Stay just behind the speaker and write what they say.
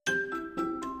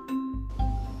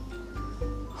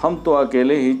हम तो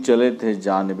अकेले ही चले थे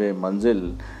जानिबे मंजिल,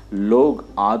 लोग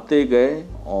आते गए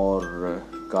और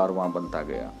कारवां बनता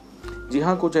गया। जी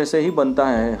हाँ, कुछ ऐसे ही बनता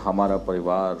है हमारा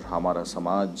परिवार, हमारा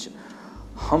समाज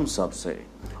हम सब से।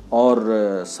 और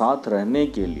साथ रहने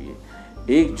के लिए,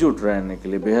 एकजुट रहने के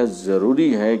लिए बेहद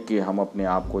ज़रूरी है कि हम अपने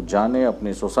आप को जानें,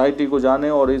 अपनी सोसाइटी को जानें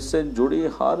और इससे जुड़ी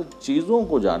हर चीज़ों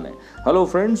को जानें। Hello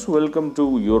friends, welcome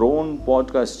to your own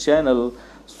podcast channel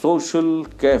social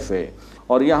cafe.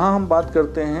 और यहाँ हम बात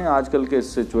करते हैं आजकल के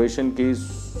सिचुएशन की,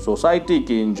 सोसाइटी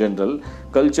की, इन जनरल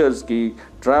कल्चर्स की,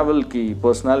 ट्रैवल की,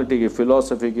 पर्सनालिटी की,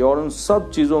 फ़िलॉसफी की और उन सब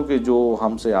चीज़ों के जो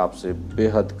हमसे आपसे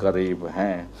बेहद करीब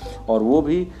हैं, और वो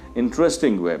भी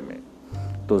इंटरेस्टिंग वे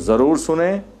में। तो ज़रूर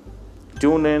सुने,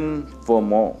 ट्यून इन फॉर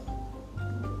मोर।